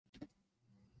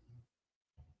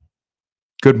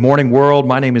Good morning, world.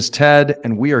 My name is Ted,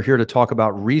 and we are here to talk about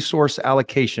resource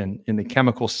allocation in the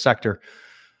chemical sector.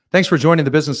 Thanks for joining the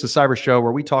Business of Cyber show,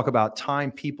 where we talk about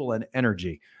time, people, and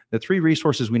energy, the three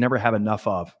resources we never have enough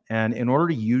of. And in order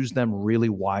to use them really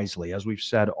wisely, as we've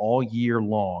said all year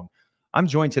long, I'm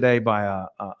joined today by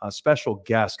a special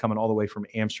guest coming all the way from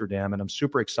Amsterdam, and I'm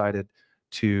super excited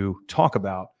to talk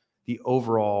about the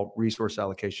overall resource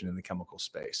allocation in the chemical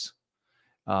space.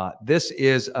 This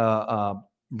is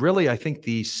really, I think,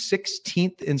 the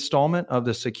 16th installment of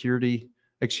the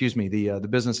the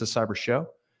Business of Cyber show.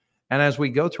 And as we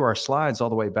go through our slides all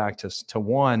the way back to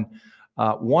one,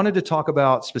 wanted to talk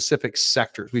about specific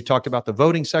sectors. We've talked about the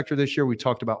voting sector this year. We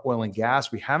talked about oil and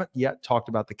gas. We haven't yet talked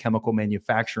about the chemical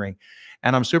manufacturing.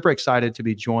 And I'm super excited to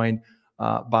be joined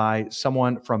by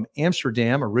someone from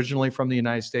Amsterdam, originally from the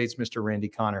United States, Mr. Randy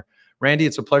Connor. Randy,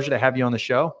 it's a pleasure to have you on the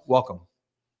show. Welcome.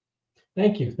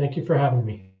 Thank you. Thank you for having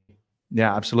me.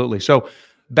 Yeah, absolutely. So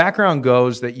background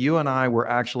goes that you and I were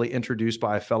actually introduced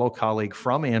by a fellow colleague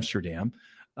from Amsterdam.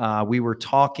 We were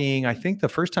talking, I think the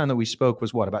first time that we spoke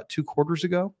was about 2 quarters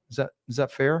ago? Is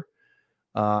that fair?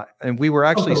 And we were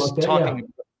actually talking, yeah.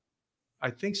 I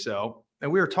think so. And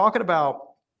we were talking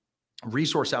about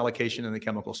resource allocation in the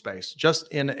chemical space, just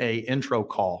in a intro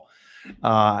call.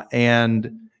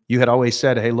 And you had always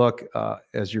said, hey, look,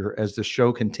 as the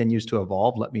show continues to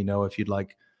evolve, let me know if you'd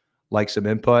like some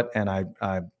input. And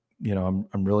I'm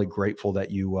really grateful that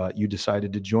you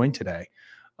decided to join today.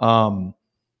 I'd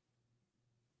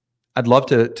love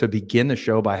to begin the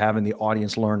show by having the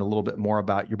audience learn a little bit more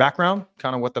about your background,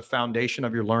 kind of what the foundation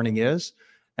of your learning is.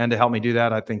 And to help me do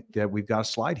that, I think that we've got a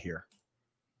slide here.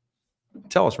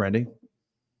 Tell us, Randy.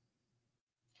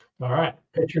 All right.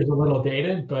 Picture's a little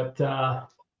dated, but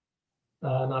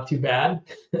not too bad.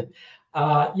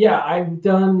 Yeah, I've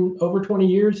done over 20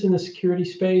 years in the security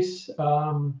space.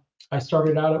 I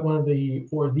started out at the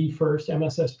first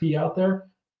MSSP out there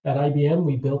at IBM.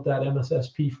 We built that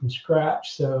MSSP from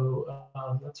scratch. So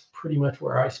that's pretty much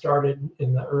where I started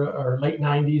in the late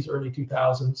 90s, early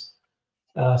 2000s.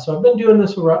 So I've been doing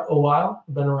this a while,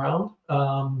 been around,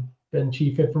 been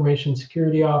Chief Information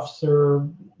Security Officer,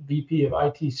 VP of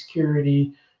IT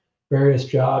Security, various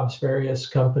jobs, various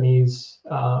companies,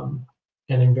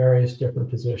 and in various different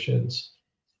positions.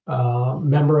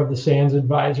 Member of the SANS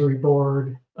Advisory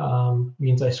Board,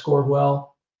 means I scored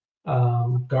well.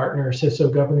 Gartner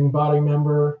CISO governing body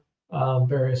member,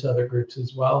 various other groups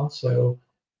as well. So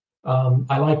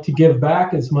I like to give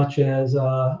back as much as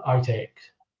I take.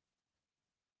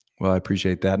 Well, I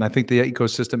appreciate that. And I think the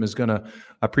ecosystem is going to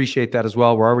appreciate that as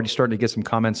well. We're already starting to get some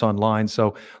comments online.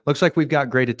 So looks like we've got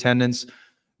great attendance.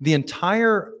 The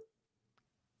entire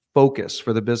focus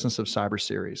for the Business of Cyber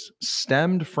series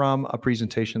stemmed from a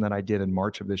presentation that I did in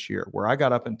March of this year, where I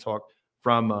got up and talked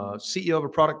from a CEO of a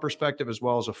product perspective, as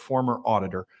well as a former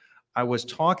auditor. I was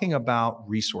talking about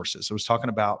resources. I was talking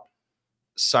about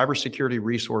cybersecurity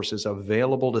resources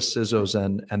available to CISOs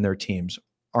and their teams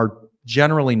are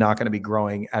generally not going to be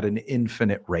growing at an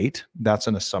infinite rate. That's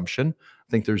an assumption.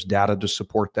 I think there's data to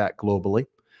support that globally.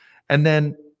 And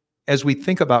then as we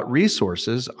think about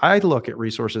resources, I look at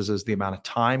resources as the amount of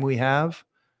time we have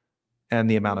and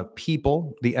the amount of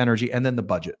people, the energy, and then the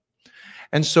budget.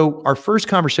 And so our first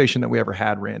conversation that we ever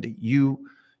had, Randy, you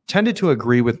tended to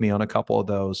agree with me on a couple of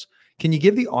those. Can you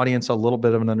give the audience a little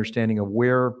bit of an understanding of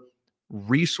where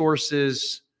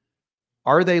resources,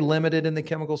 are they limited in the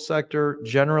chemical sector?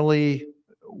 Generally,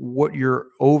 what your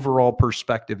overall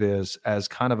perspective is as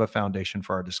kind of a foundation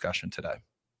for our discussion today?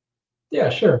 Yeah,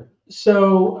 sure.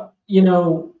 So,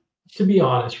 to be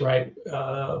honest, right,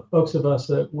 folks of us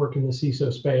that work in the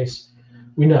CISO space,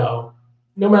 we know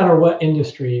no matter what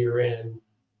industry you're in,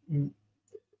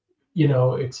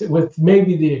 it's with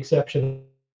maybe the exception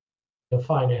of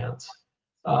finance,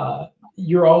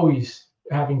 you're always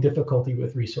having difficulty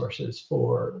with resources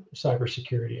for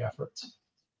cybersecurity efforts.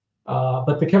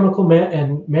 But the chemical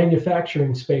and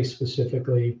manufacturing space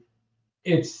specifically,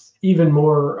 it's even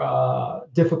more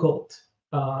difficult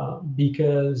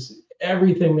because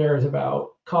everything there is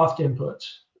about cost inputs.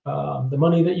 The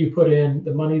money that you put in,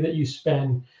 the money that you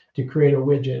spend to create a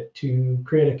widget, to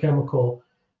create a chemical,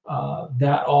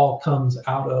 that all comes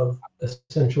out of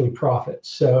essentially profit.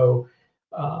 So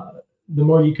the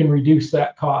more you can reduce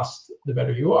that cost, the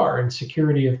better you are. And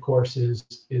security, of course, is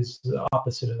the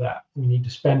opposite of that. We need to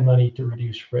spend money to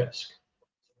reduce risk.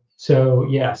 So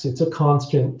yes, it's a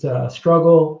constant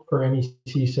struggle for any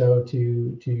CISO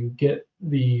to get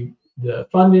the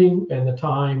funding and the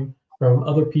time from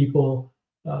other people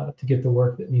to get the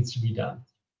work that needs to be done.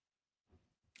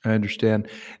 I understand.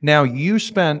 Now, you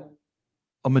spent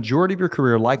a majority of your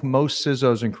career, like most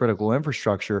CISOs in critical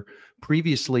infrastructure,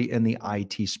 previously in the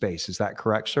IT space. Is that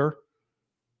correct, sir?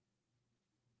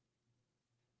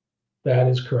 That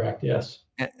is correct, yes.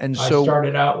 And I so,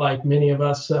 started out like many of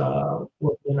us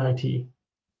working in IT.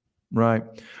 right.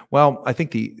 Well, I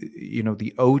think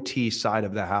the OT side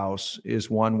of the house is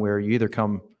one where you either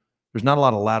come, there's not a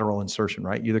lot of lateral insertion,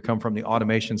 right? You either come from the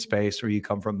automation space or you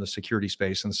come from the security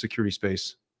space, and the security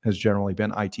space has generally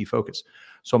been IT focused.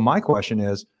 So my question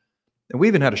is, and we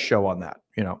even had a show on that,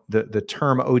 the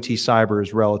term OT cyber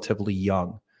is relatively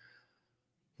young.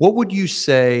 What would you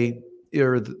say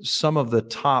are some of the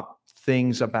top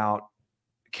things about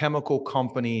chemical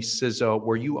company CISO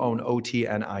where you own OT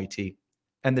and IT,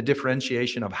 and the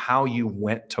differentiation of how you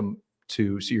went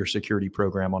to your security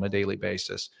program on a daily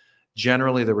basis?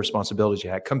 Generally, the responsibilities you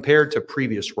had compared to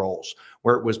previous roles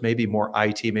where it was maybe more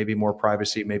IT, maybe more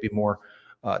privacy, maybe more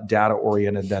data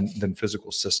oriented than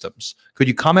physical systems. Could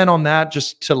you comment on that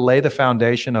just to lay the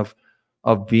foundation of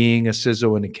being a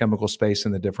CISO in the chemical space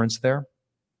and the difference there?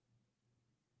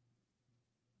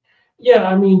 Yeah,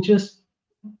 I mean,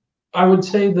 I would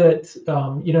say that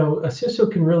a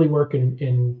CISO can really work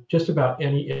in just about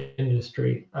any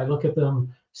industry. I look at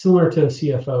them similar to a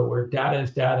CFO, where data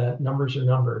is data, numbers are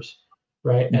numbers,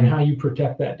 right? And how you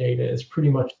protect that data is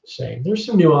pretty much the same. There's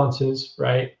some nuances,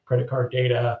 right? Credit card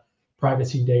data,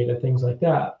 privacy data, things like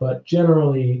that. But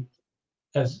generally,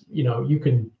 as you know, you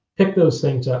can pick those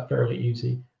things up fairly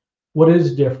easy. What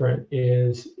is different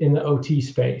is in the OT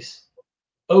space.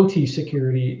 OT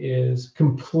security is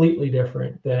completely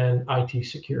different than IT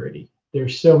security.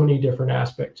 There's so many different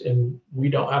aspects, and we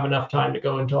don't have enough time to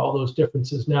go into all those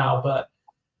differences now, but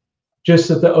just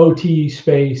that the OT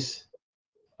space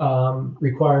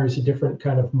requires a different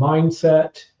kind of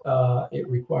mindset. It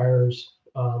requires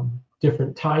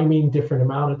different timing, different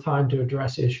amount of time to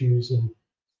address issues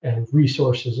and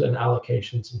resources and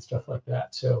allocations and stuff like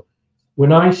that. So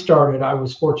when I started, I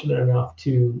was fortunate enough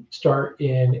to start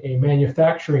in a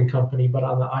manufacturing company, but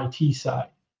on the IT side.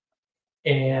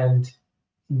 And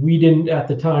we didn't at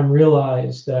the time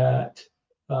realize that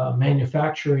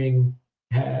manufacturing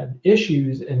had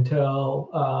issues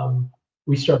until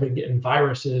we started getting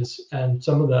viruses, and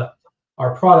some of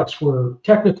our products were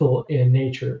technical in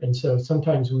nature, and so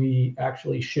sometimes we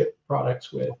actually ship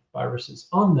products with viruses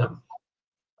on them.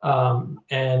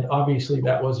 And obviously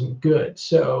that wasn't good.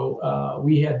 So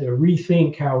we had to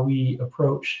rethink how we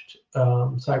approached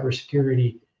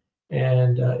cybersecurity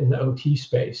and in the OT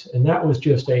space. And that was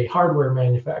just a hardware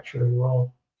manufacturing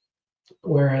role.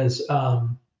 Whereas,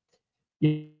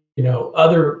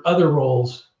 other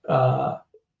roles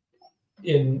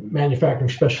in manufacturing,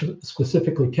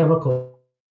 specifically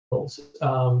chemicals,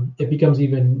 it becomes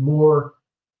even more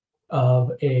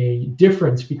of a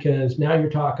difference, because now you're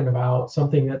talking about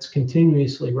something that's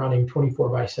continuously running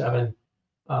 24/7,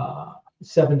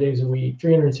 7 days a week,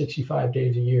 365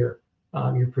 days a year.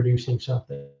 You're producing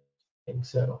something.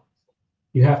 So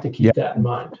you have to keep that in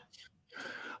mind.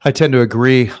 I tend to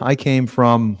agree. I came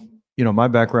from, my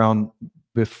background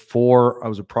before I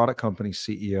was a product company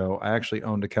CEO. I actually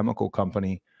owned a chemical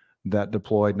company that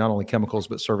deployed not only chemicals,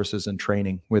 but services and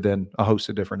training within a host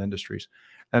of different industries.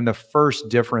 And the first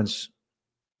difference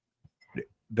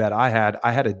that I had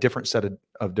a different set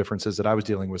of differences that I was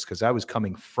dealing with, because I was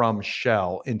coming from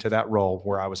Shell into that role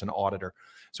where I was an auditor.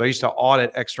 So I used to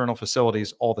audit external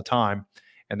facilities all the time.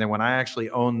 And then when I actually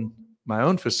owned my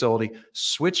own facility,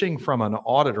 switching from an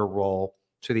auditor role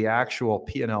to the actual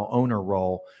P&L owner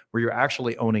role, where you're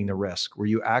actually owning the risk, where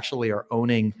you actually are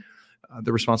owning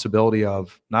the responsibility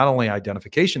of not only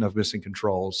identification of missing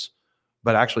controls,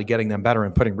 but actually getting them better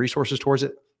and putting resources towards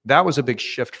it. That was a big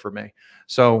shift for me.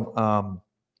 So,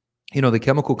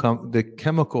 the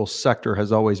chemical sector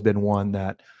has always been one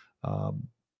that,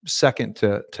 second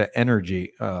to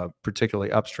energy,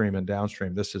 particularly upstream and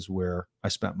downstream, this is where I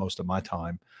spent most of my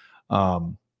time.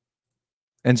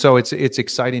 And so it's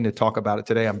exciting to talk about it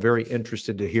today. I'm very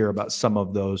interested to hear about some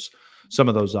of those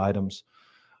items.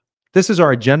 This is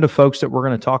our agenda, folks, that we're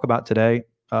going to talk about today.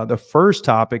 The first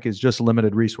topic is just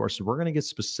limited resources. We're going to get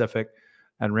specific,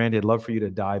 and Randy, I'd love for you to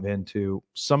dive into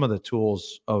some of the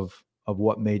tools of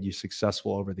what made you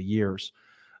successful over the years.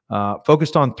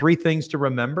 Focused on 3 things to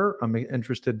remember. I'm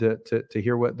interested to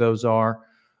hear what those are.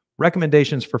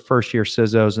 Recommendations for first-year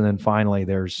CISOs, and then finally,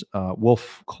 we'll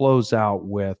close out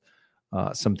with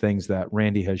some things that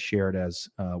Randy has shared as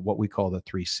what we call the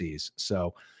 3 C's.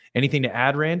 So, anything to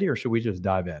add, Randy, or should we just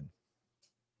dive in?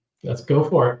 Let's go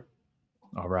for it.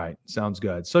 All right, sounds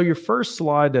good. So your first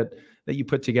slide that you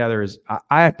put together is,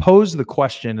 I posed the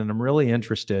question, and I'm really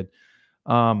interested.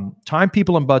 Time,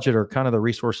 people, and budget are kind of the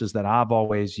resources that I've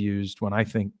always used when I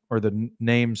think, or the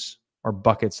names or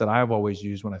buckets that I've always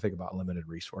used when I think about limited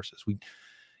resources.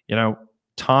 You know,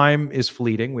 time is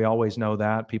fleeting. We always know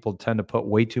that. People tend to put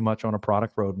way too much on a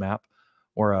product roadmap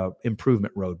or a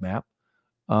improvement roadmap.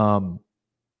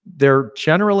 There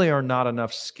generally are not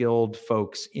enough skilled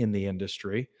folks in the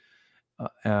industry,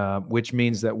 which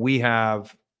means that we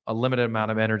have a limited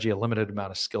amount of energy, a limited amount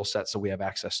of skill sets that we have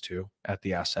access to at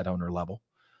the asset owner level.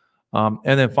 And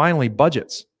then finally,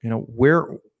 budgets.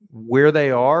 Where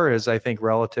they are is, I think,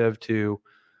 relative to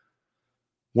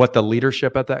what the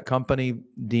leadership at that company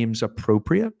deems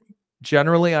appropriate.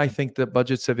 Generally, I think that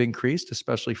budgets have increased,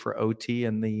 especially for OT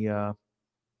in the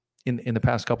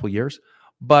past couple of years.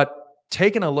 But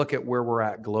taking a look at where we're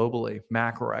at globally,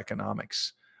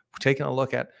 macroeconomics, taking a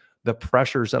look at the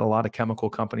pressures that a lot of chemical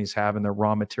companies have in their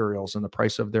raw materials and the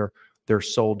price of their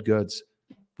sold goods.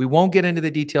 We won't get into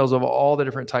the details of all the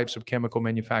different types of chemical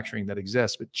manufacturing that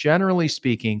exist, but generally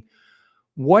speaking,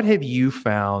 what have you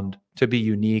found to be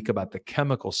unique about the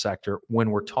chemical sector when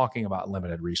we're talking about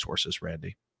limited resources,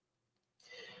 Randy?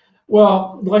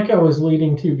 Well, like I was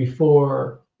leading to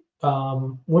before,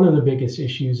 one of the biggest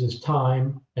issues is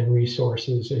time and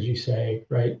resources, as you say,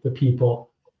 right? The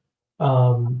people.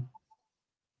 When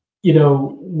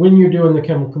you're doing the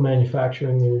chemical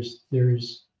manufacturing,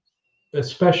 there's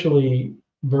especially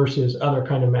versus other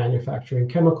kind of manufacturing.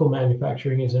 Chemical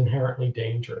manufacturing is inherently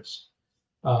dangerous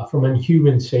from a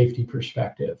human safety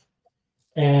perspective.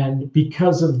 And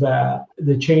because of that,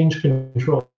 the change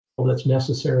control that's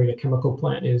necessary at a chemical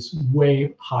plant is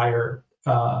way higher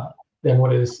than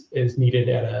what is needed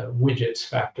at a widgets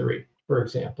factory, for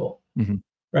example. Mm-hmm.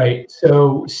 Right.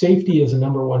 So safety is a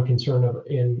number one concern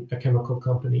in a chemical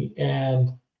company.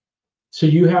 And so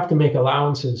you have to make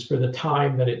allowances for the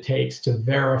time that it takes to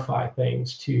verify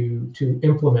things, to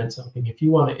implement something. If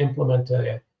you want to implement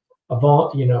a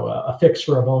fix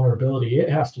for a vulnerability, it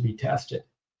has to be tested.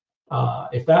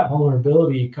 If that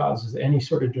vulnerability causes any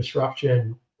sort of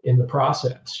disruption in the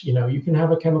process, you can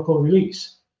have a chemical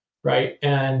release, right?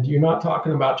 And you're not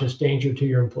talking about just danger to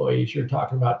your employees. You're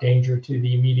talking about danger to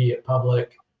the immediate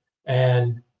public,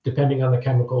 and depending on the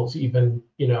chemicals, even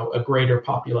a greater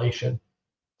population.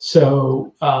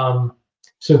 So,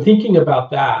 so thinking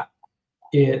about that,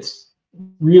 it's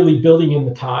really building in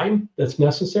the time that's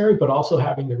necessary, but also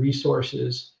having the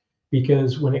resources,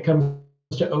 because when it comes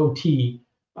to OT,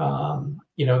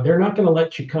 they're not going to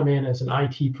let you come in as an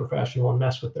IT professional and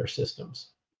mess with their systems.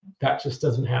 That just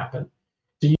doesn't happen.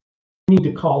 So you need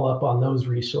to call up on those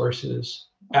resources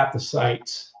at the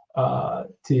sites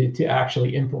to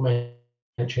actually implement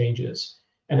changes.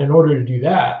 And in order to do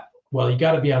that, well, you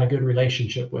got to be on a good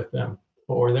relationship with them,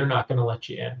 or they're not going to let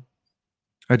you in.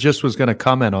 I just was going to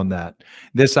comment on that.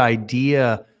 This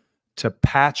idea to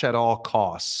patch at all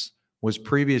costs was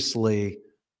previously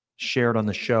shared on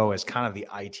the show as kind of the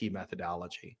IT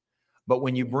methodology. But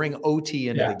when you bring OT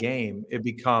into the game, it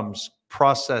becomes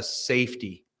process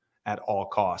safety at all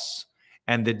costs.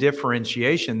 And the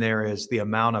differentiation there is the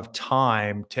amount of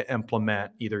time to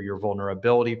implement either your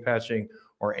vulnerability patching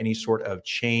or any sort of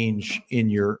change in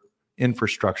your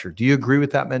infrastructure. Do you agree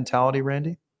with that mentality,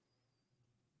 Randy?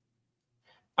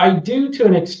 I do, to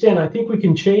an extent. I think we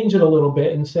can change it a little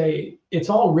bit and say it's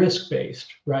all risk-based,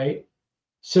 right?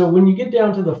 So when you get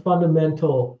down to the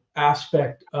fundamental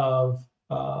aspect of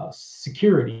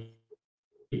security,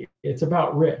 it's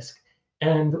about risk.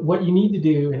 And what you need to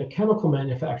do in a chemical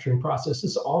manufacturing process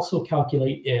is also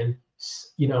calculate in,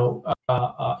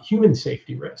 human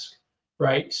safety risk,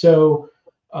 right? So,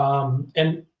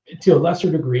 and to a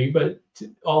lesser degree, but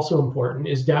also important,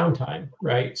 is downtime,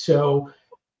 right? So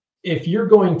if you're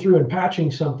going through and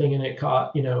patching something and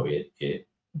it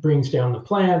brings down the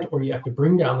plant, or you have to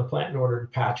bring down the plant in order to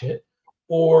patch it,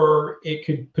 or it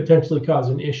could potentially cause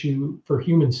an issue for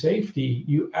human safety,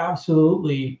 you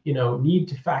absolutely, need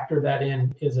to factor that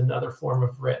in as another form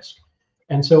of risk.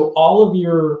 And so all of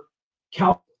your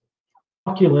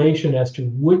calculation as to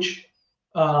which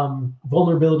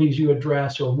vulnerabilities you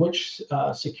address, or which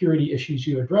security issues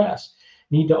you address,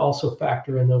 need to also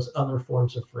factor in those other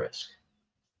forms of risk.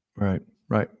 Right,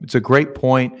 right. It's a great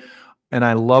point. And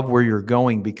I love where you're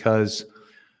going, because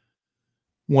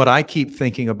what I keep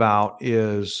thinking about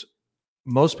is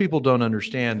most people don't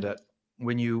understand that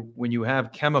when you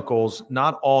have chemicals,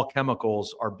 not all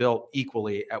chemicals are built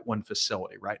equally at one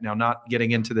facility, right? Now, not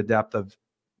getting into the depth of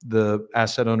the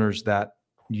asset owners that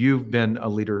you've been a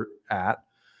leader at,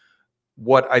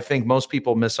 what I think most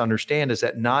people misunderstand is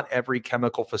that not every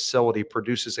chemical facility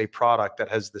produces a product that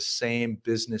has the same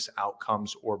business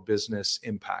outcomes or business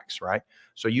impacts, right?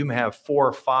 So you may have 4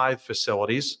 or 5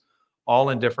 facilities, all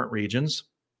in different regions.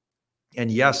 And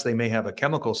yes, they may have a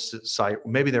chemical site,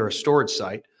 maybe they're a storage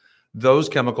site. Those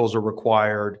chemicals are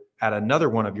required at another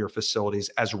one of your facilities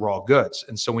as raw goods.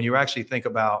 And so when you actually think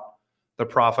about the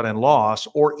profit and loss,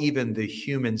 or even the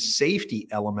human safety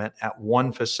element at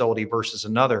one facility versus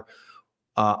another,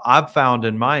 I've found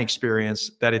in my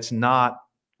experience that it's not,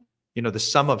 the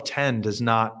sum of 10 does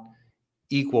not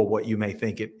equal what you may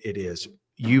think it is.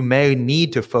 You may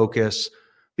need to focus,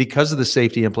 because of the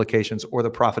safety implications or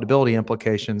the profitability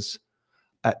implications,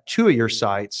 at 2 of your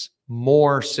sites,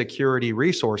 more security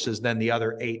resources than the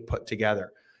other 8 put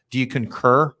together. Do you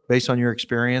concur, based on your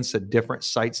experience, that different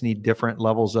sites need different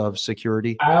levels of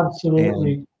security?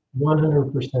 Absolutely,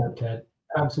 100%, Ted.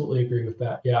 Absolutely agree with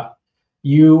that. Yeah.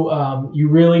 You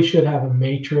really should have a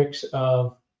matrix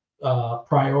of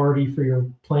priority for your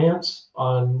plants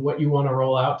on what you want to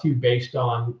roll out to based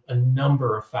on a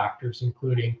number of factors,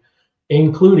 including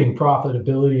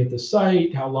profitability at the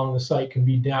site, how long the site can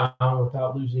be down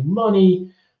without losing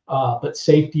money, but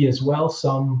safety as well.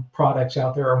 Some products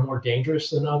out there are more dangerous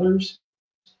than others.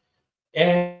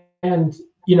 And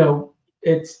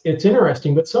it's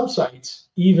interesting, but some sites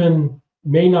even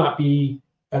may not be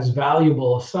as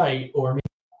valuable a site, or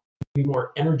maybe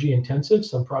more energy intensive.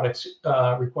 Some products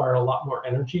require a lot more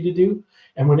energy to do.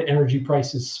 And when energy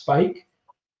prices spike,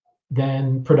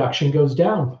 then production goes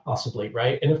down possibly,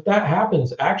 right? And if that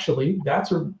happens, actually,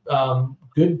 that's a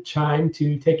good time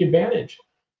to take advantage,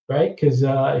 right? Because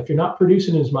if you're not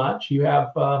producing as much, you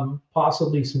have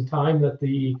possibly some time that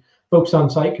the folks on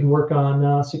site can work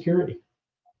on security.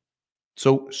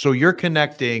 So you're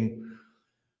connecting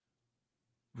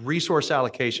resource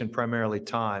allocation, primarily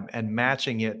time, and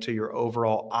matching it to your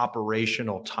overall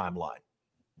operational timeline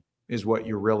is what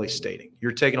you're really stating.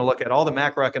 You're taking a look at all the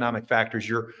macroeconomic factors.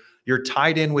 You're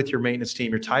tied in with your maintenance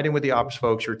team. You're tied in with the ops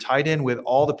folks. You're tied in with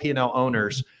all the P&L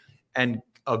owners, and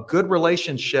a good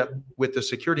relationship with the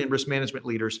security and risk management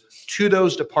leaders to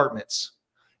those departments.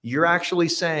 You're actually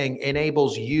saying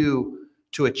enables you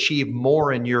to achieve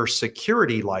more in your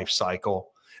security life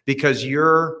cycle, because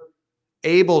you're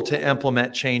able to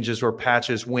implement changes or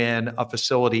patches when a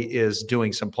facility is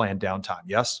doing some planned downtime.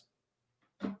 Yes?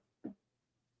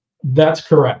 That's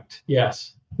correct.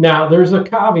 Yes. Now, there's a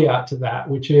caveat to that,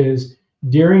 which is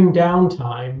during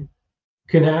downtime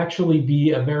can actually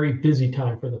be a very busy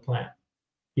time for the plant,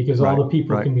 because all the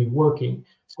people can be working.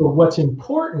 So what's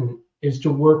important is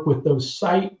to work with those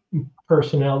site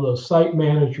personnel, those site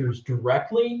managers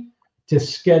directly, to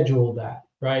schedule that,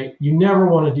 right? You never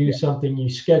want to do something, you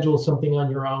schedule something on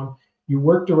your own. You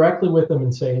work directly with them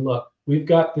and say, look, we've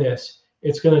got this.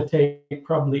 It's going to take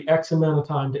probably X amount of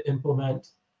time to implement.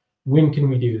 When can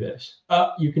we do this?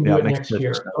 You can do it next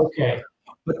year. Okay.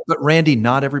 But Randy,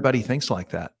 not everybody thinks like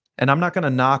that. And I'm not going to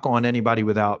knock on anybody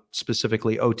without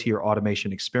specifically OT or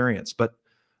automation experience, but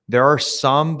there are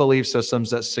some belief systems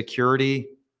that security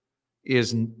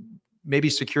doesn't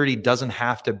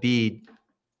have to be,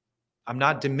 I'm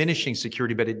not diminishing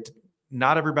security, but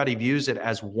not everybody views it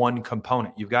as one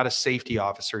component. You've got a safety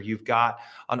officer, you've got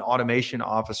an automation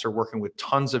officer working with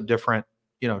tons of different,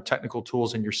 technical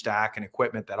tools in your stack and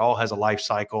equipment that all has a life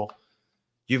cycle.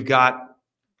 You've got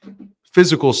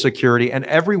physical security, and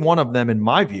every one of them, in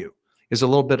my view, is a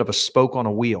little bit of a spoke on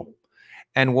a wheel.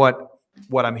 And what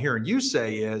I'm hearing you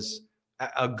say is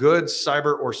a good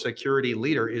cyber or security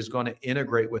leader is going to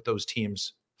integrate with those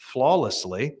teams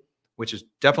flawlessly, which is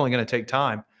definitely going to take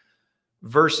time,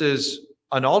 versus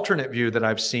an alternate view that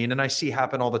I've seen and I see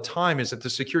happen all the time is that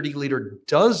the security leader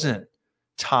doesn't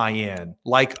tie in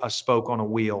like a spoke on a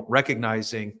wheel,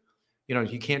 recognizing,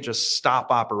 you can't just stop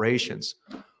operations.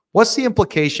 What's the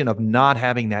implication of not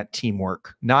having that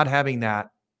teamwork, not having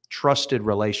that trusted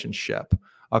relationship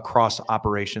across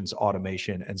operations,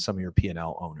 automation, and some of your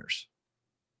P&L owners?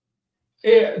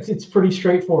 It's pretty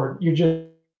straightforward. You're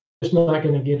just not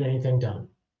going to get anything done.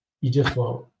 You just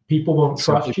won't. People won't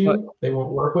trust you. They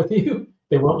won't work with you.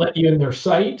 They won't let you in their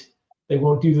site. They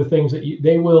won't do the things that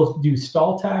they will do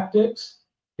stall tactics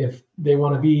if they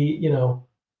want to be,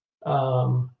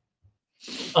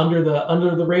 under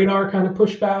the radar kind of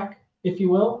pushback, if you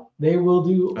will. They will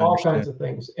do all kinds of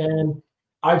things. And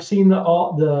I've seen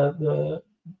the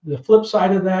flip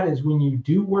side of that is when you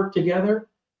do work together.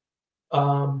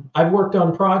 I've worked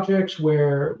on projects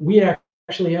where we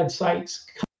actually had sites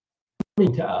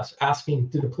coming to us asking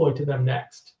to deploy to them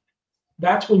next.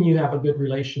 That's when you have a good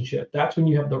relationship. That's when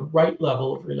you have the right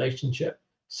level of relationship.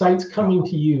 Sites coming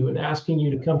to you and asking you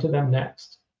to come to them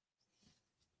next.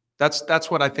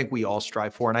 That's what I think we all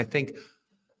strive for. And I think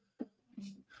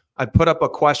I put up a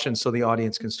question so the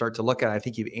audience can start to look at it. I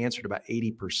think you've answered about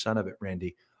 80% of it,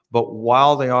 Randy. But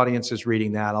while the audience is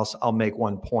reading that, I'll make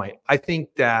one point. I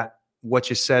think that what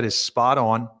you said is spot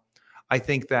on. I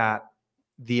think that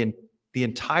the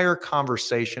entire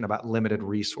conversation about limited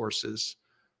resources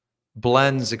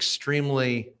blends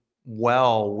extremely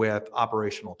well with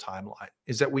operational timeline,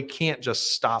 is that we can't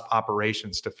just stop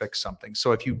operations to fix something.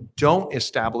 So if you don't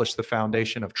establish the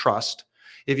foundation of trust,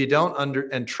 if you don't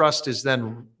and trust is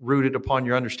then rooted upon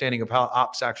your understanding of how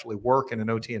ops actually work in an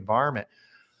OT environment,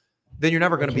 then you're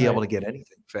never going to be able to get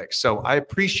anything fixed. So I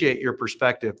appreciate your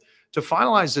perspective. To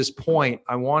finalize this point,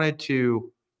 I wanted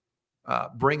to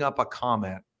bring up a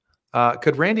comment.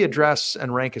 Could Randy address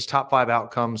and rank his top 5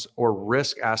 outcomes or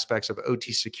risk aspects of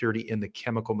OT security in the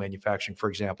chemical manufacturing, for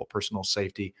example, personal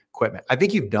safety equipment? I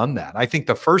think you've done that. I think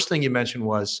the first thing you mentioned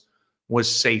was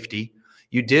safety.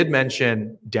 You did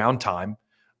mention downtime.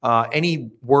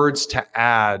 Any words to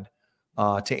add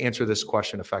to answer this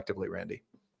question effectively, Randy?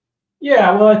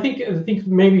 Yeah, well, I think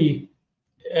maybe,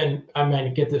 and I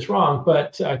might get this wrong,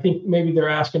 but I think maybe they're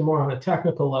asking more on a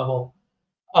technical level.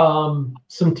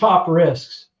 Some top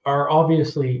risks are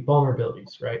obviously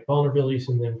vulnerabilities, right? Vulnerabilities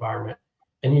in the environment.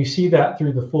 And you see that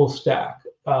through the full stack,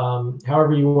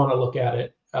 however you want to look at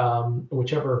it,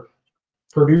 whichever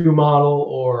Purdue model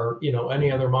or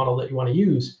any other model that you want to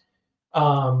use.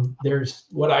 There's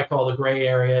what I call the gray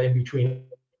area in between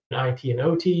IT and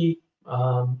OT.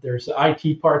 There's the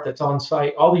IT part that's on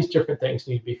site. All these different things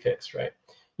need to be fixed, right?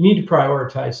 You need to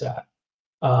prioritize that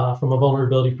from a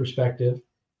vulnerability perspective.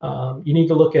 You need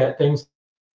to look at things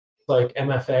like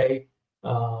MFA.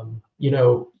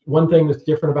 One thing that's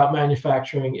different about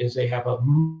manufacturing is they have a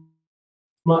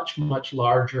much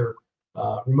larger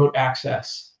remote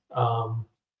access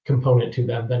component to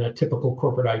them than a typical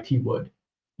corporate IT would.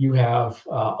 You have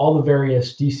all the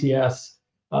various DCS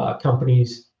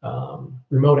companies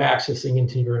remote accessing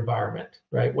into your environment,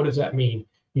 right? What does that mean?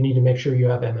 You need to make sure you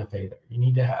have MFA there. You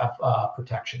need to have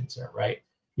protections there, right?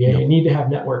 You need to have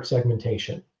network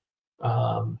segmentation.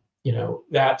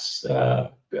 That's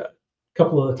a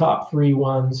couple of the top 3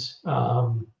 ones.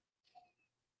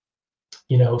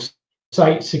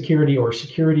 Site security or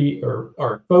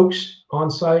folks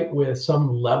on site with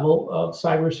some level of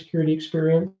cybersecurity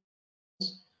experience.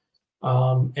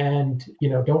 And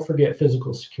don't forget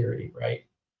physical security, right?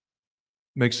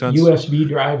 Makes sense. USB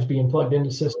drives being plugged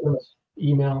into systems,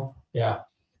 email. Yeah.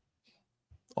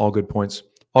 All good points.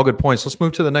 All good points. Let's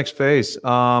move to the next phase.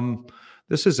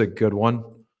 This is a good one.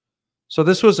 So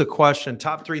this was a question,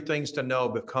 top 3 things to know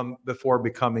before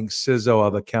becoming CISO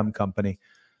of a chem company.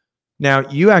 Now,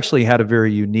 you actually had a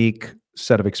very unique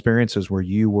set of experiences where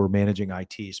you were managing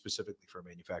IT specifically for a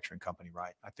manufacturing company,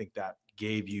 right? I think that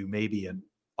gave you maybe an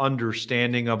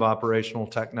understanding of operational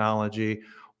technology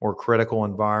or critical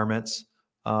environments.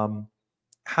 Give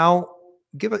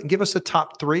us a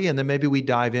top 3, and then maybe we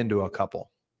dive into a couple.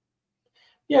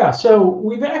 Yeah, so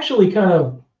we've actually kind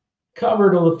of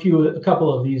covered a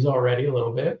couple of these already a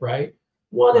little bit, right?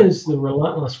 One is the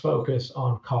relentless focus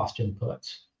on cost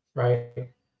inputs, right?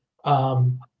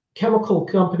 Chemical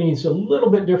companies a little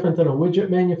bit different than a widget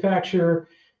manufacturer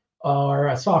or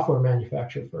a software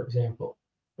manufacturer, for example,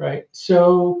 right?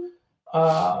 So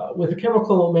with a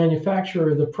chemical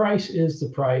manufacturer, the price is the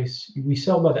price. We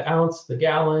sell by the ounce, the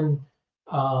gallon,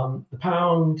 the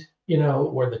pound,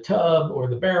 or the tub or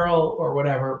the barrel or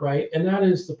whatever, right? And that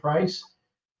is the price.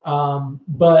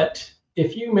 But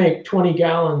if you make 20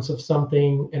 gallons of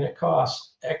something and it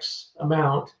costs X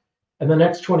amount, and the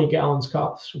next 20 gallons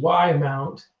costs Y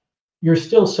amount, you're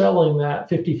still selling that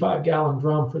 55-gallon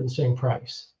drum for the same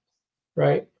price,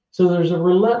 right? So there's a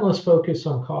relentless focus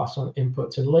on costs on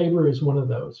inputs, and labor is one of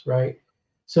those, right?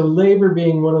 So labor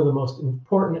being one of the most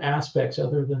important aspects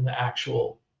other than the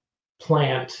actual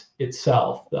plant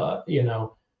itself,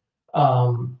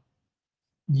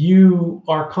 you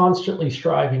are constantly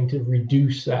striving to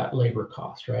reduce that labor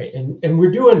cost, right? And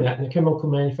we're doing that in the chemical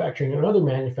manufacturing and other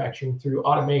manufacturing through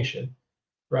automation,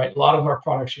 right? A lot of our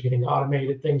products are getting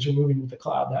automated, things are moving to the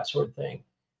cloud, that sort of thing.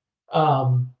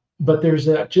 But there's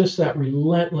just that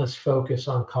relentless focus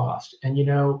on cost. And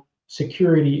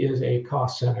security is a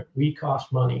cost center. We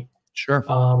cost money. Sure.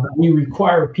 We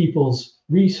require people's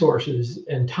resources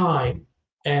and time.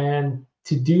 And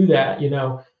to do that,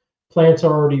 plants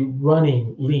are already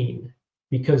running lean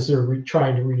because they're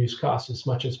trying to reduce costs as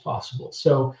much as possible.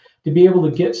 So to be able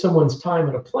to get someone's time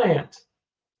at a plant,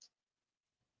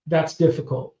 that's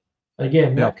difficult.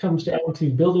 Again, that comes down to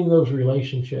building those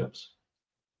relationships.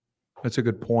 That's a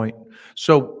good point.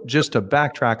 So just to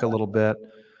backtrack a little bit,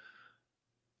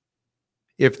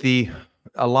 if the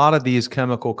a lot of these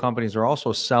chemical companies are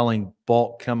also selling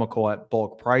bulk chemical at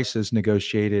bulk prices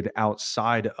negotiated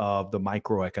outside of the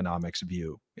microeconomics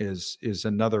view is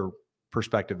another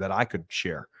perspective that I could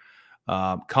share.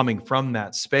 Coming from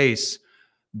that space,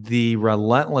 the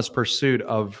relentless pursuit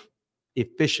of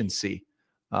efficiency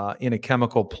in a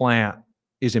chemical plant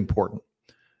is important.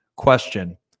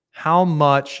 Question: how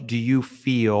much do you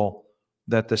feel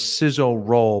that the CISO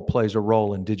role plays a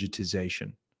role in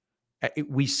digitization?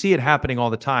 We see it happening all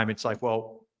the time. It's like,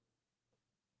 well,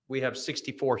 we have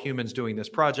 64 humans doing this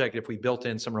project. If we built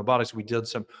in some robotics, we did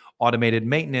some automated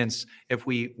maintenance, if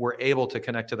we were able to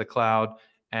connect to the cloud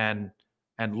and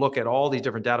look at all these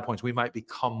different data points, we might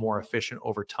become more efficient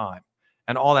over time.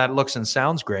 And all that looks and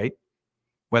sounds great,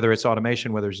 whether it's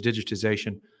automation, whether it's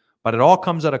digitization, but it all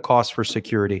comes at a cost for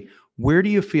security. Where do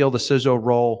you feel the CISO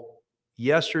role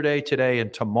yesterday, today,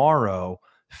 and tomorrow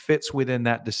fits within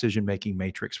that decision-making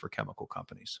matrix for chemical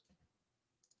companies?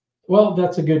 Well,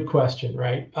 that's a good question,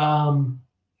 right?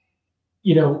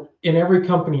 In every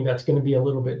company, that's going to be a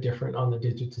little bit different on the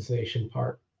digitization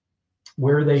part,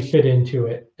 where they fit into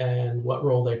it and what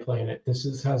role they play in it.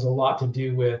 Has a lot to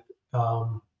do with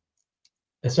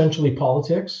essentially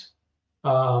politics,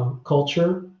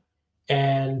 culture,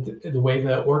 and the way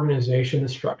the organization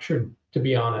is structured, to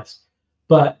be honest.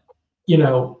 But,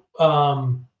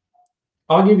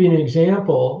 I'll give you an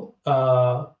example.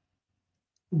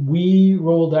 We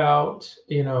rolled out,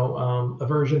 a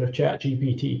version of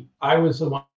ChatGPT. I was the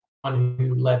one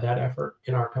who led that effort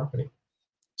in our company.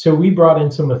 So we brought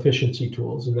in some efficiency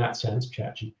tools in that sense,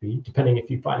 ChatGPT, depending if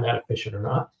you find that efficient or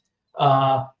not.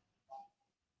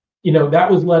 That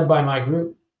was led by my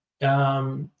group.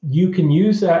 You can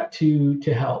use that to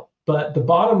help, but the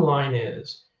bottom line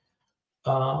is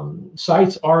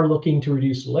sites are looking to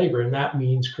reduce labor, and that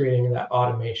means creating that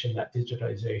automation, that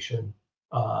digitization,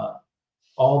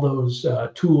 all those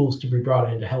tools to be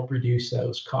brought in to help reduce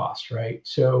those costs, right?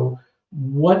 So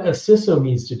what a CISO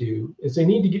needs to do is they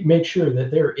need to make sure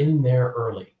that they're in there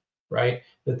early, right?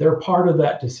 That they're part of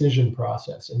that decision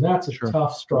process, and that's a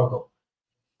tough struggle.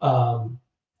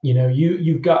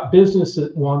 You've got business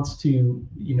that wants to,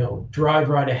 drive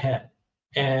right ahead,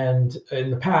 and in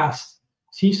the past,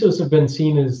 CISOs have been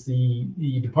seen as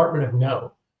the department of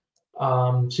no.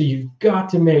 So you've got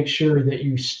to make sure that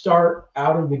you start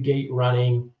out of the gate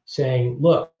running, saying,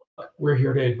 look, we're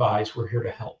here to advise, we're here to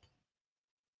help.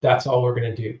 That's all we're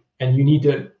going to do. And you need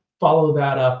to follow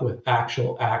that up with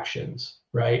actual actions,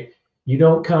 right? You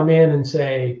don't come in and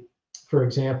say, for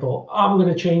example, I'm going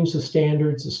to change the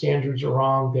standards. The standards are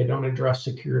wrong. They don't address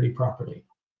security properly.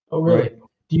 Oh, really? Right.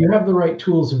 Do you have the right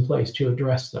tools in place to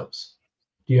address those?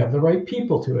 Do you have the right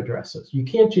people to address those? You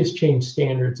can't just change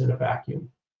standards in a vacuum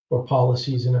or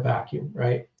policies in a vacuum,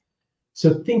 right?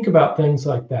 So think about things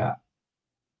like that.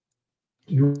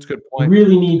 That's a good point.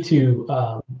 Really need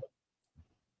to.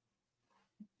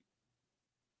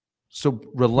 So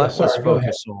relentless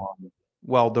focus on.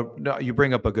 Well, you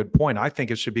bring up a good point. I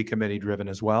think it should be committee driven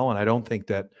as well, and I don't think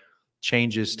that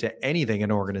changes to anything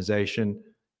in an organization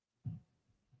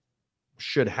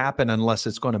should happen unless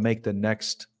it's going to make the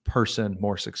next person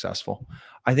more successful.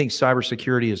 I think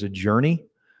cybersecurity is a journey.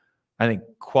 I think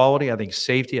quality, I think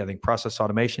safety, I think process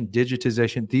automation,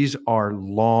 digitization, these are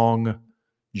long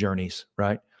journeys,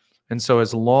 right? And so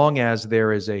as long as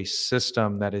there is a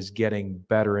system that is getting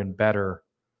better and better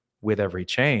with every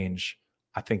change,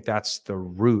 I think that's the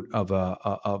root of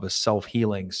a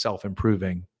self-healing,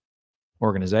 self-improving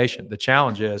organization. The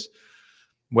challenge is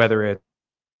whether it's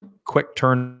quick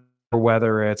turn or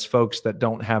whether it's folks that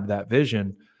don't have that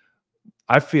vision.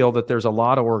 I feel that there's a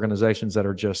lot of organizations that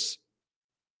are just,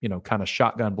 kind of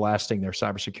shotgun blasting their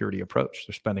cybersecurity approach.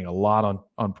 They're spending a lot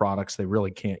on products they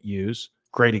really can't use.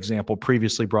 Great example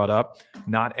previously brought up.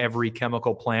 Not every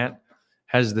chemical plant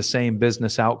has the same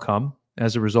business outcome.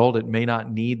 As a result, it may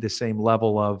not need the same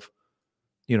level of,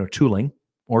 tooling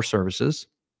or services.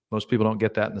 Most people don't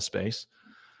get that in the space.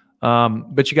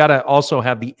 But you got to also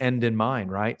have the end in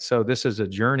mind, right? So this is a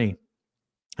journey.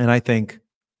 And I think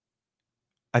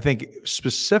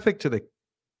specific to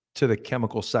the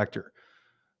chemical sector,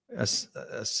 a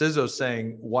CISO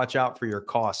saying, watch out for your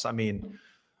costs. I mean,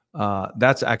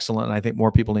 that's excellent. And I think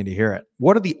more people need to hear it.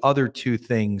 What are the other two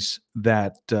things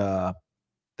that a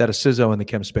CISO in the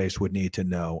chem space would need to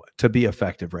know to be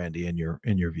effective, Randy, in your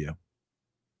view?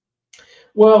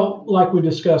 Well, like we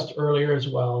discussed earlier as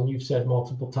well, and you've said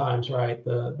multiple times, right?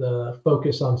 The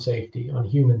focus on safety, on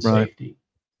human safety.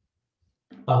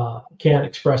 Can't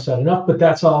express that enough, but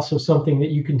that's also something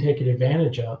that you can take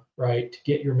advantage of, right? To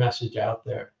get your message out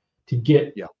there, to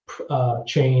get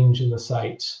change in the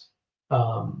sites,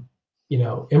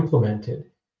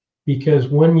 implemented. because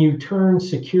when you turn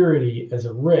security as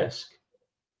a risk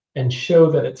and show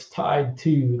that it's tied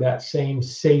to that same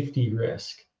safety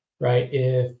risk, right?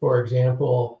 If, for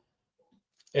example,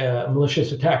 a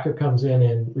malicious attacker comes in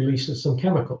and releases some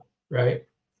chemical, right?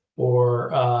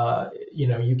 Or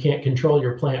you can't control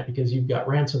your plant because you've got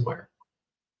ransomware.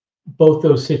 Both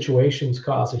those situations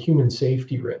cause a human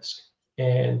safety risk.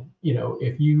 And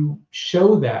if you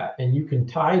show that and you can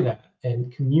tie that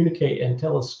and communicate and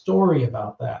tell a story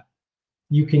about that,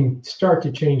 you can start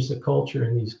to change the culture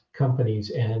in these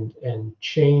companies and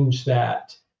change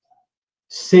that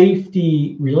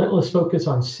safety, relentless focus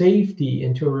on safety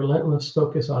into a relentless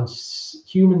focus on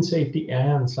human safety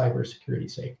and cybersecurity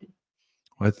safety.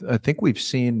 I think we've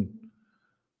seen.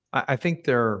 I think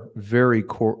they're very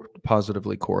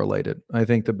positively correlated. I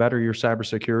think the better your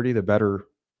cybersecurity, the better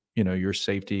your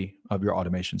safety of your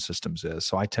automation systems is.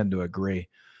 So I tend to agree.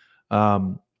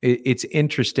 It's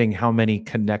interesting how many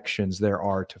connections there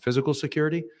are to physical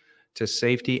security, to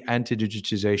safety, and to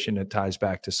digitization. It ties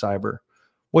back to cyber.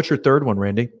 What's your third one,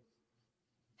 Randy?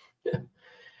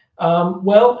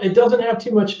 Well, it doesn't have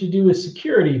too much to do with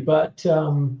security, but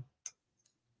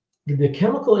the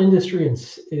chemical industry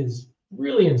is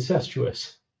really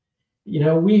incestuous.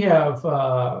 We have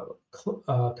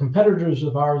competitors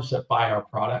of ours that buy our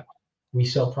product. We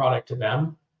sell product to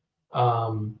them.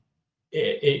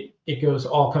 It goes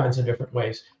all kinds of different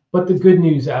ways. But the good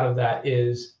news out of that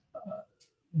is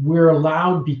we're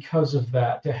allowed, because of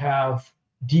that, to have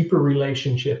deeper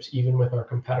relationships even with our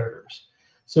competitors.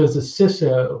 So as a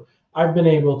CISO, I've been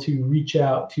able to reach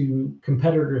out to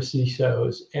competitor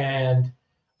CISOs and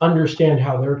understand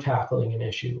how they're tackling an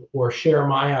issue, or share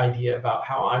my idea about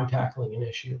how I'm tackling an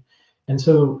issue. And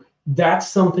so that's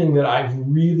something that I've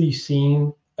really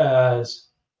seen as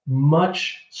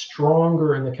much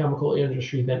stronger in the chemical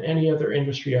industry than any other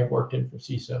industry I've worked in for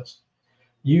CISOs.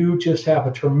 You just have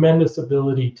a tremendous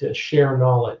ability to share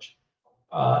knowledge.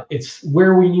 It's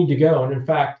where we need to go. And in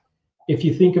fact, if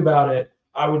you think about it,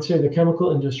 I would say the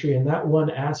chemical industry in that one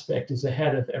aspect is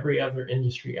ahead of every other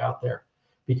industry out there,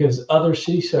 because other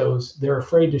CISOs, they're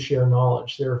afraid to share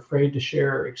knowledge. They're afraid to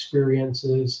share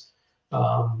experiences.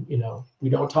 We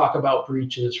don't talk about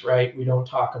breaches, right? We don't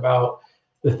talk about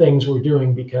the things we're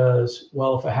doing because,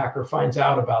 well, if a hacker finds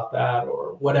out about that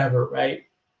or whatever, right?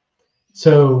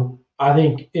 So I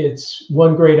think it's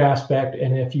one great aspect.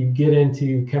 And if you get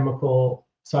into chemical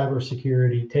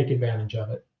cybersecurity, take advantage of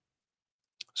it.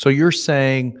 So you're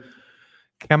saying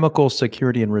chemical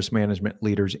security and risk management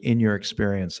leaders, in your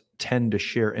experience, tend to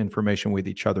share information with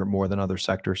each other more than other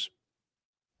sectors?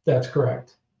 That's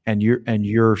correct. And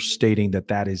you're stating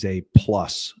that is a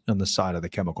plus on the side of the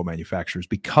chemical manufacturers,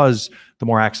 because the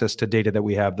more access to data that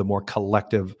we have, the more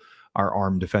collective our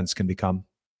armed defense can become.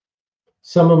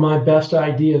 Some of my best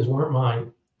ideas weren't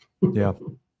mine. Yeah,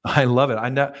 I love it. I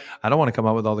don't want to come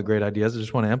up with all the great ideas. I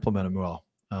just want to implement them well.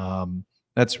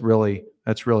 That's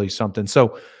really something.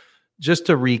 So just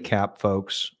to recap,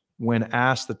 folks, when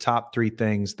asked the top 3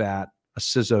 things that a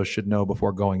CISO should know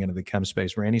before going into the chem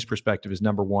space, Randy's perspective is: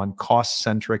 number 1,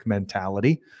 cost-centric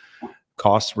mentality.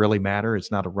 Costs really matter.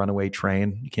 It's not a runaway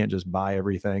train. You can't just buy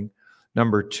everything.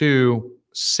 Number 2,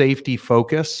 safety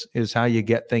focus is how you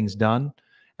get things done.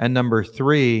 And number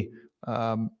 3,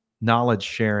 knowledge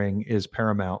sharing is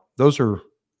paramount. Those are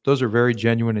very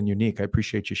genuine and unique. I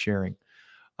appreciate you sharing.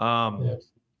 Yes.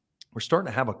 We're starting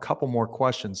to have a couple more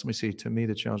questions. Let me see. To me,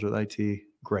 the challenge with IT.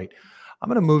 Great. I'm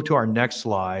going to move to our next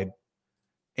slide,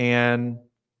 and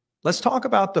let's talk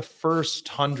about the first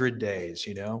 100 days.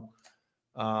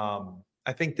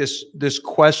 I think this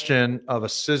question of a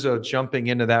CISO jumping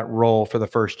into that role for the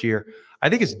first year, I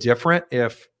think it's different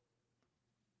if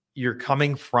you're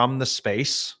coming from the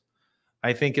space.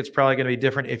 I think it's probably going to be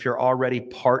different if you're already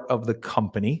part of the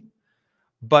company.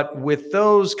 But with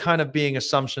those kind of being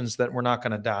assumptions that we're not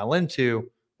going to dial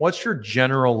into, what's your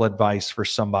general advice for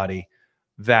somebody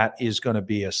that is going to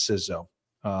be a CISO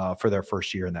for their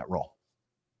first year in that role?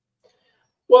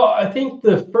 Well, I think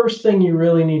the first thing you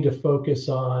really need to focus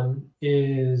on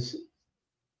is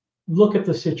look at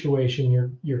the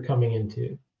situation you're coming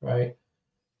into, right?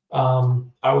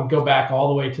 I would go back all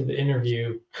the way to the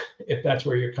interview, if that's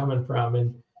where you're coming from,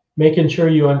 and making sure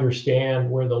you understand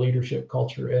where the leadership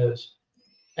culture is,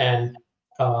 and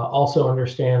also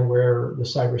understand where the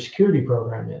cybersecurity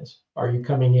program is. Are you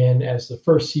coming in as the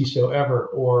first CISO ever,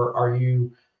 or are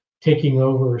you taking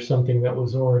over something that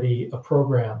was already a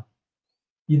program?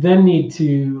 You then need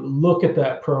to look at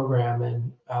that program,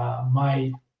 and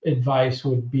my advice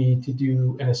would be to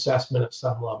do an assessment at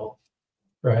some level,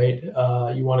 right?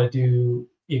 You want to do,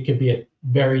 it could be a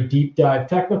very deep dive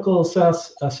technical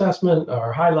assessment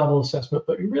or high level assessment,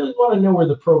 but you really want to know where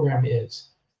the program is.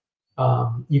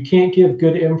 You can't give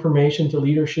good information to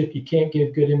leadership. You can't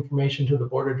give good information to the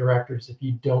board of directors if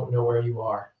you don't know where you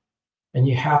are. And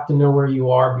you have to know where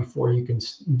you are before you can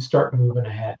start moving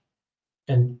ahead.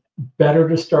 And better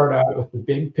to start out with the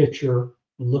big picture,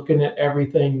 looking at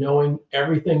everything, knowing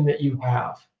everything that you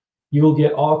have. You will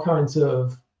get all kinds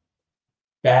of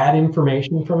bad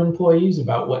information from employees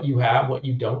about what you have, what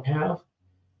you don't have.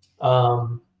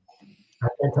 I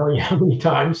can't tell you how many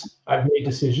times I've made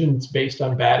decisions based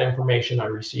on bad information I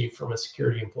received from a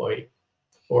security employee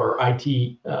or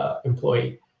IT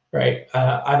employee, right?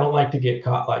 I don't like to get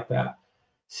caught like that.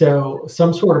 So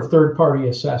some sort of third-party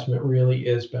assessment really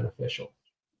is beneficial.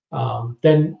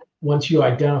 Then once you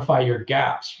identify your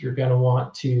gaps, you're going to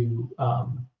want to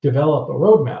develop a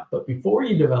roadmap. But before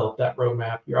you develop that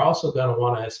roadmap, you're also going to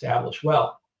want to establish,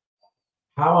 well,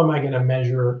 how am I going to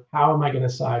measure? How am I going to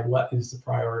decide what is the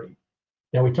priority?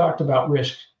 Now, we talked about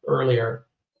risk earlier.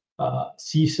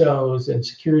 CISOs and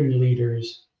security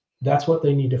leaders, that's what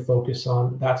they need to focus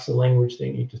on. That's the language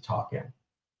they need to talk in.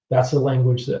 That's the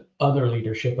language that other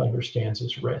leadership understands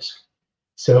as risk.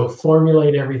 So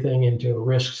formulate everything into a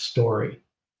risk story,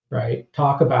 right?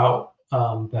 Talk about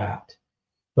that.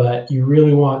 But you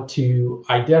really want to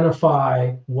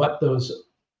identify what those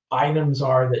items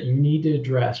are that you need to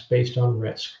address based on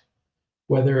risk,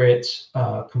 whether it's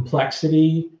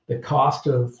complexity, the cost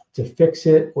to fix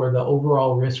it, or the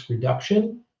overall risk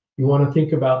reduction. You want to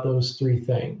think about those three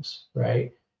things,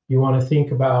 right? You want to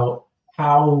think about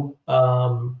how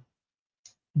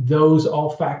those all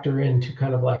factor into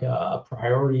kind of like a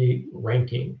priority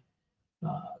ranking.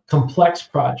 Complex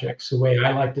projects, the way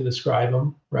I like to describe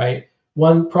them, right?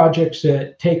 One, projects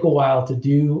that take a while to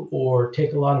do or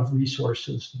take a lot of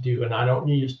resources to do. And I don't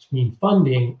just mean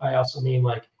funding, I also mean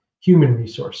like human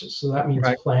resources. So that means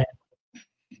planning. Right?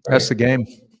 That's the game.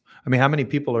 I mean, how many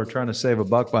people are trying to save a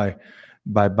buck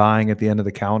by buying at the end of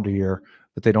the calendar year,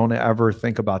 but they don't ever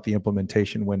think about the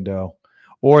implementation window,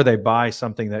 or they buy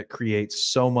something that creates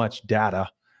so much data,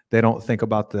 they don't think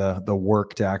about the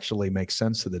work to actually make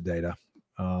sense of the data.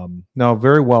 No,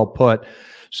 very well put.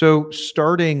 So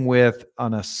starting with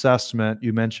an assessment,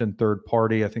 you mentioned third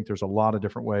party. I think there's a lot of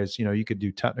different ways. You know, you could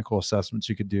do technical assessments.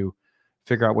 You could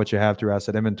figure out what you have through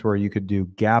asset inventory. You could do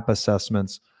gap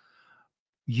assessments.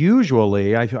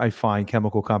 Usually, I find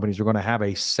chemical companies are going to have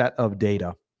a set of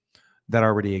data that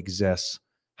already exists.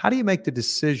 How do you make the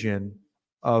decision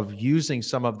of using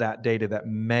some of that data that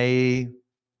may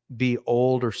be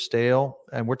old or stale?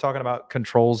 And we're talking about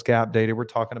controls gap data. We're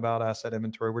talking about asset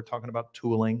inventory. We're talking about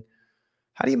tooling.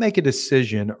 How do you make a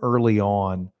decision early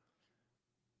on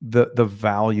the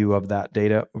value of that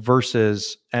data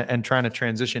versus and trying to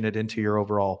transition it into your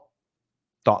overall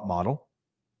thought model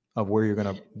of where you're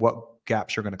going to, what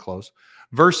gaps you're going to close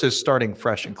versus starting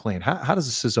fresh and clean? How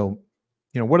does the CISO,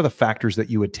 what are the factors that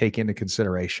you would take into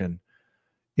consideration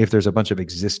if there's a bunch of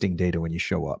existing data when you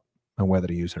show up and whether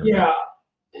to use it or not?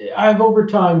 Yeah, I've over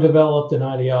time developed an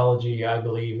ideology. I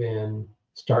believe in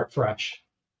start fresh.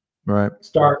 Right.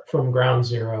 Start from ground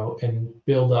zero and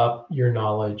build up your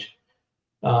knowledge.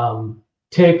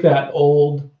 Take that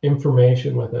old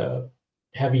information with a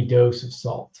heavy dose of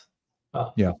salt.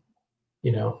 Yeah.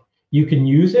 You can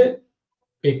use it.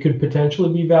 It could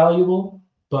potentially be valuable,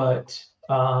 but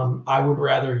I would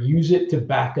rather use it to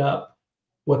back up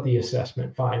what the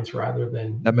assessment finds rather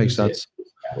than that makes use it sense. to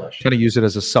establish. Kind of use it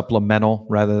as a supplemental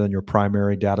rather than your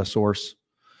primary data source.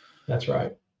 That's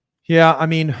right. Yeah, I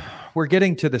mean, we're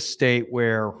getting to the state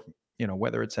where,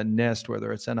 whether it's a NIST,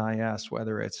 whether it's NIS,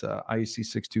 whether it's a IEC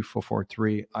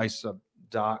 62443, ISA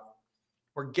doc,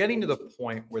 we're getting to the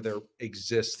point where there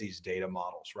exists these data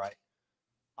models, right?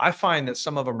 I find that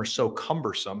some of them are so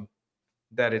cumbersome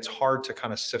that it's hard to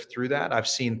kind of sift through that. I've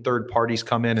seen third parties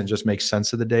come in and just make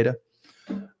sense of the data.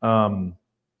 I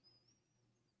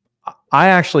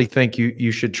actually think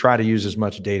you should try to use as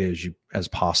much data as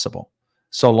possible,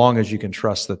 so long as you can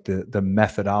trust that the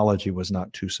methodology was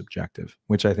not too subjective,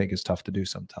 which I think is tough to do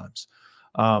sometimes.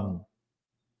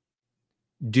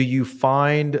 Do you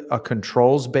find a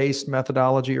controls-based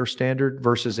methodology or standard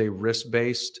versus a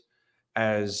risk-based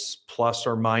as plus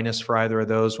or minus for either of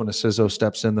those when a CISO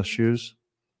steps in the shoes?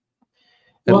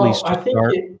 Well, At least to I think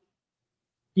start.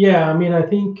 I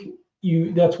think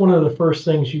that's one of the first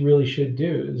things you really should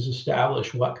do is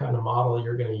establish what kind of model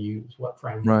you're going to use, what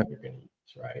framework you're going to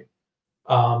use, right?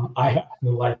 I happen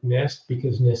to like NIST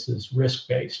because NIST is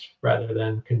risk-based rather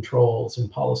than controls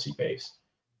and policy-based.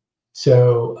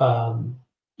 So,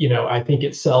 I think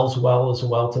it sells well as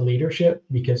well to leadership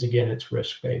because again, it's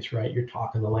risk-based, right? You're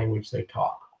talking the language they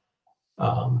talk.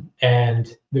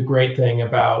 And the great thing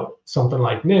about something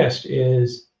like NIST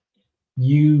is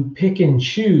you pick and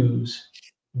choose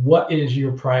what is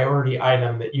your priority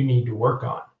item that you need to work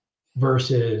on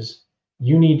versus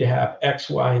you need to have X,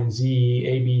 Y, and Z,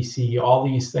 A, B, C, all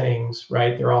these things,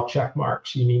 right? They're all check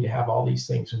marks. You need to have all these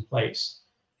things in place.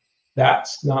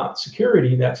 That's not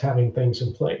security, that's having things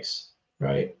in place,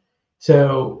 right?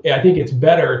 So I think it's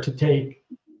better to take,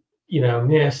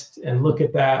 NIST and look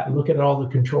at that and look at all the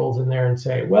controls in there and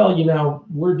say, well,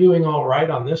 we're doing all right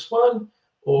on this one,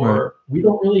 Right. or we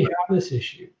don't really have this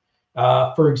issue.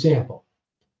 For example,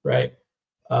 right?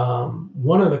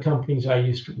 One of the companies I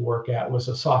used to work at was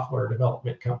a software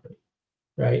development company,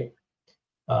 right?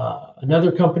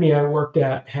 Another company I worked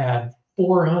at had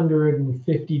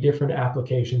 450 different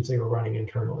applications they were running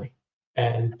internally,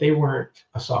 and they weren't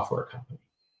a software company.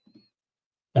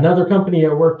 Another company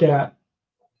I worked at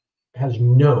has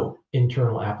no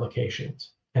internal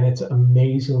applications, and it's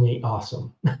amazingly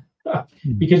awesome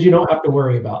because you don't have to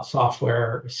worry about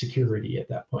software security at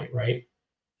that point, right?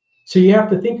 So you have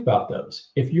to think about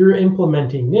those. If you're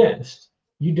implementing NIST,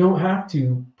 you don't have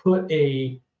to put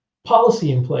a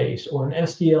policy in place or an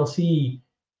SDLC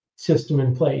system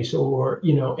in place or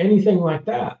anything like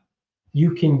that.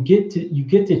 You get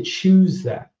to choose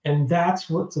that, and that's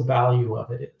what the value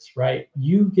of it is, right?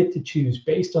 You get to choose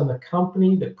based on the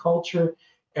company, the culture,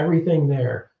 everything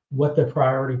there, what the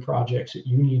priority projects that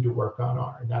you need to work on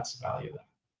are, and that's the value of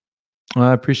that. Well,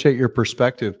 I appreciate your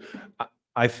perspective.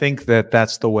 I think that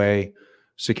that's the way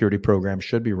security programs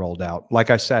should be rolled out. Like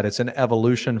I said, it's an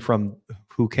evolution from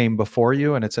who came before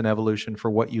you, and it's an evolution for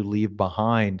what you leave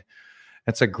behind.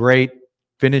 It's a great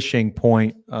finishing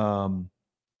point.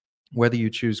 Whether you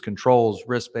choose controls,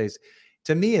 risk-based,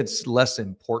 to me, it's less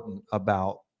important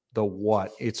about the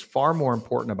what. It's far more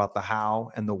important about the how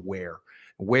and the where.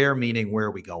 Where meaning, where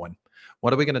are we going?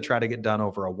 What are we going to try to get done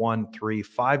over a 1, 3,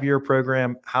 5-year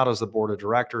program? How does the board of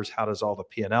directors, how does all the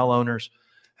P&L owners,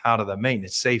 how do the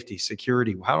maintenance, safety,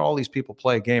 security, how do all these people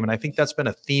play a game? And I think that's been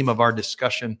a theme of our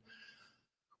discussion.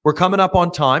 We're coming up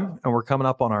on time, and we're coming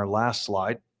up on our last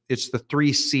slide. It's the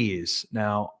 3 C's.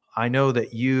 Now, I know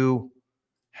that you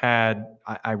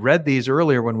I read these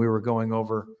earlier when we were going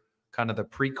over kind of the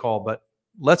pre-call, but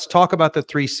let's talk about the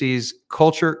 3 C's: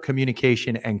 culture,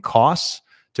 communication, and costs,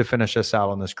 to finish us out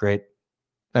on this great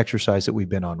exercise that we've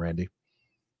been on, Randy.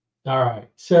 All right.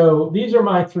 So these are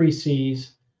my 3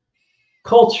 C's.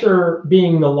 Culture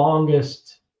being the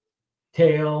longest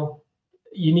tail,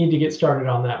 you need to get started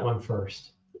on that one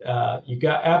first. You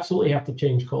absolutely have to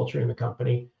change culture in the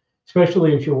company,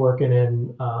 especially if you're working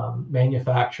in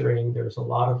manufacturing. There's a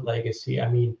lot of legacy. I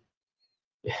mean,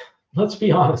 let's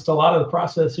be honest, a lot of the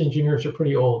process engineers are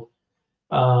pretty old.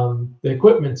 The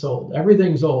equipment's old,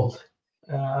 everything's old.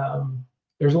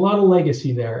 There's a lot of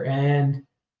legacy there, and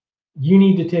you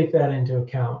need to take that into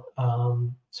account.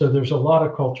 So there's a lot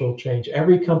of cultural change.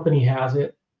 Every company has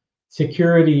it.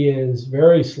 Security is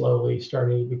very slowly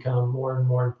starting to become more and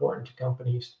more important to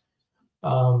companies.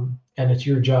 And it's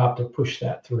your job to push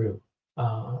that through,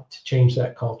 to change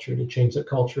that culture, to change the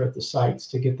culture at the sites,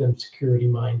 to get them security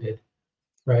minded,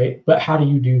 right? But how do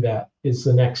you do that is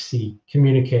the next C,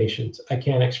 communications. I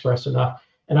can't express enough.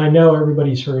 And I know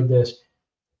everybody's heard this.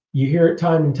 You hear it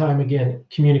time and time again,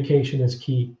 communication is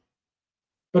key.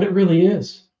 But it really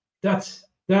is. That's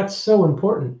so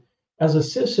important. As a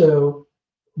CISO,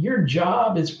 your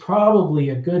job is probably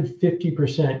a good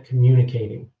 50%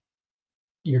 communicating.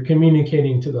 You're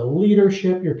communicating to the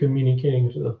leadership, you're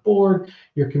communicating to the board,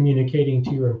 you're communicating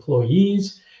to your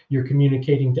employees, you're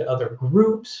communicating to other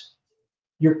groups.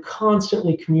 You're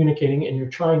constantly communicating, and you're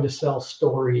trying to sell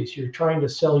stories, you're trying to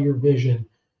sell your vision,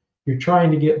 you're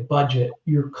trying to get budget.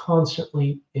 You're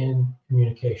constantly in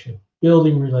communication,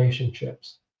 building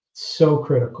relationships. So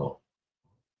critical.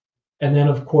 And then,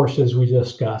 of course, as we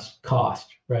discussed, cost,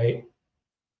 right?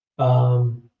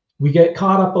 We get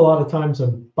caught up a lot of times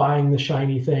on buying the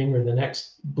shiny thing or the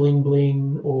next bling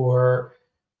bling or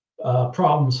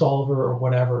problem solver or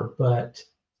whatever. But,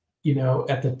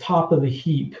 at the top of the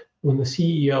heap, when the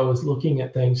CEO is looking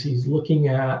at things, he's looking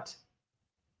at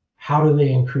how do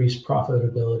they increase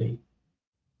profitability?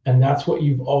 And that's what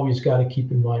you've always got to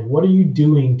keep in mind. What are you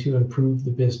doing to improve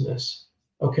the business?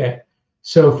 Okay,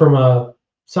 so from a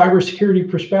cybersecurity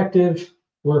perspective,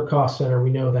 we're a cost center. We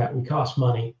know that. We cost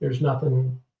money. There's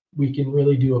nothing we can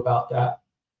really do about that.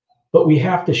 But we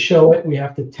have to show it. We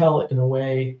have to tell it in a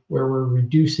way where we're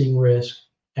reducing risk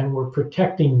and we're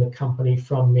protecting the company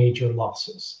from major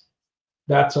losses.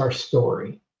 That's our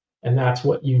story. And that's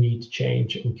what you need to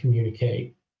change and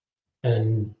communicate.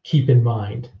 and keep in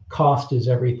mind, cost is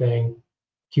everything.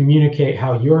 Communicate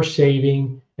how you're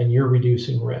saving and you're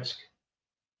reducing risk.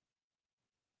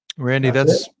 Randy,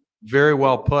 that's very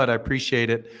well put. I appreciate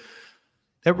it.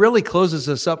 That really closes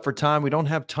us up for time. We don't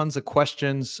have tons of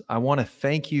questions. I want to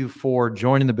thank you for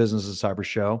joining the Business of Cyber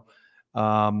show.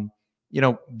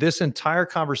 This entire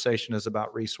conversation is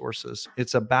about resources.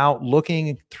 It's about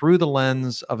looking through the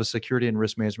lens of a security and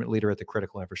risk management leader at the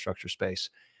critical infrastructure space.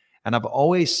 And I've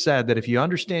always said that if you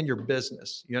understand your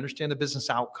business, you understand the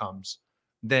business outcomes,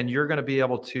 then you're going to be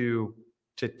able to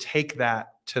take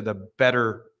that to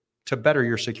better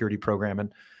your security program.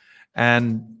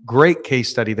 And great case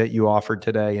study that you offered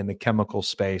today in the chemical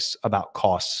space about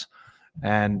costs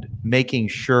and making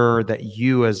sure that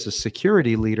you as a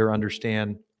security leader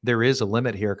understand there is a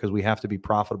limit here because we have to be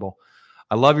profitable.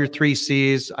 I love your 3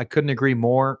 C's. I couldn't agree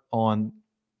more on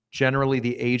generally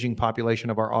the aging population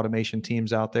of our automation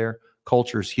teams out there.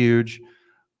 Culture is huge.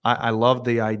 I love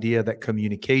the idea that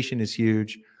communication is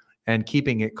huge and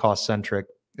keeping it cost-centric.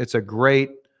 It's a great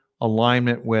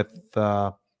alignment with,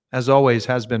 as always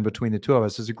has been between the two of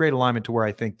us, is a great alignment to where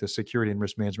I think the security and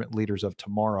risk management leaders of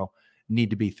tomorrow need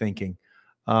to be thinking.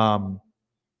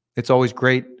 It's always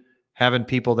great having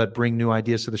people that bring new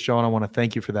ideas to the show, and I want to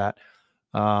thank you for that.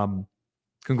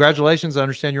 Congratulations. I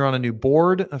understand you're on a new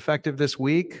board effective this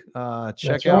week.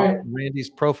 Check out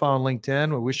Randy's profile on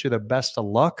LinkedIn. We wish you the best of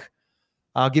luck.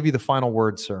 I'll give you the final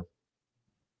word, sir.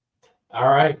 All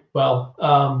right. Well,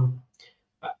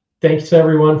 thanks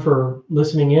everyone for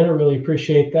listening in. I really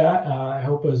appreciate that. I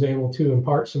hope I was able to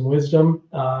impart some wisdom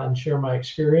and share my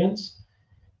experience.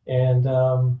 And,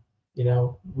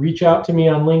 reach out to me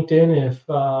on LinkedIn if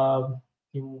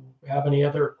you have any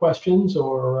other questions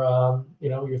or,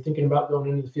 you're thinking about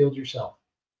going into the field yourself.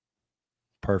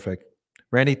 Perfect.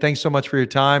 Randy, thanks so much for your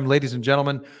time. Ladies and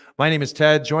gentlemen, my name is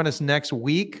Ted. Join us next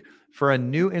week for a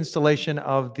new installation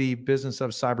of the Business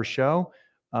of Cyber show.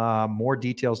 More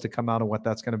details to come out on what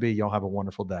that's going to be. Y'all have a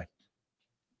wonderful day.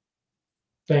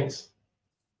 Thanks.